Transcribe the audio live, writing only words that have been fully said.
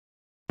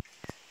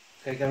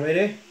Okay, get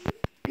ready?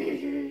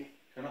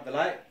 Turn off the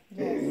light.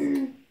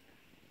 Yes.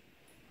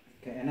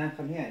 Okay, Anna,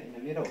 come here in the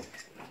middle.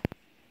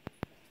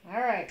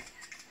 Alright.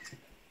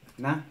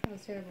 Nah. That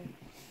was terrible.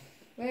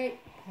 Wait.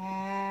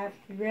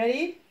 You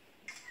ready?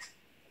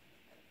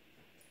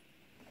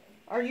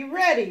 Are you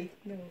ready?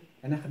 No.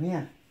 Anna, come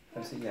here.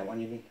 Come sit here. What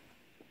you need?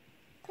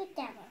 Put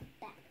that one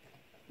back.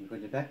 You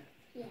put it back?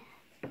 Yeah.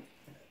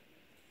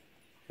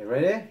 Okay,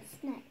 ready?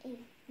 It's not in.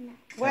 No.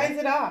 Why is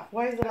it off?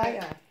 Why is the light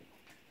off?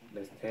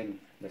 That's 10.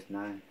 That's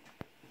 9.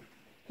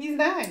 He's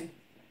 9.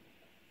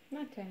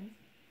 Not 10.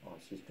 Oh,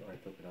 she's already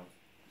took it off.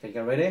 Okay,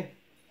 get ready?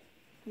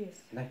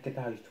 Yes. Anna, get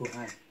down. It's too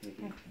high. Yeah,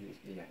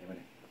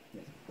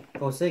 yes.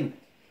 Go sing.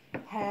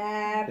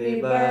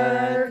 Happy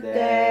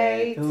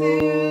birthday to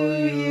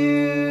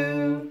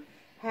you.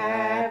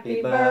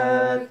 Happy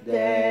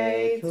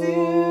birthday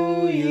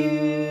to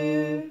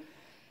you.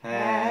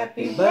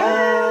 Happy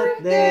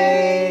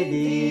birthday,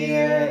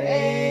 dear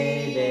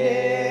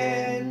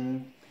Aiden.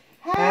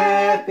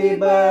 Happy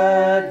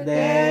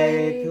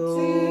birthday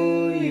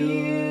to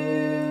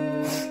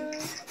you.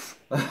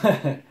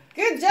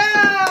 Good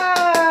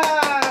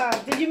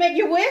job! Did you make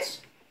your wish?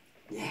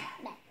 Yeah.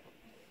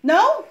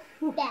 No?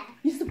 Yeah.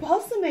 You're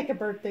supposed to make a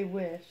birthday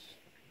wish.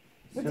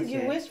 What did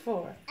you wish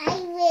for? I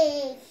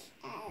wish.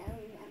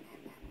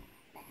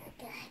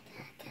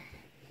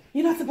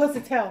 You're not supposed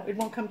to tell. It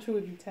won't come true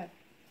if you tell.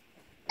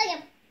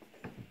 Okay.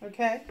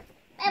 Okay?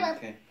 Bye bye.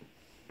 Okay.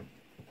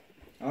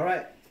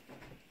 Alright.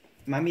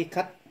 Mommy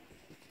cut.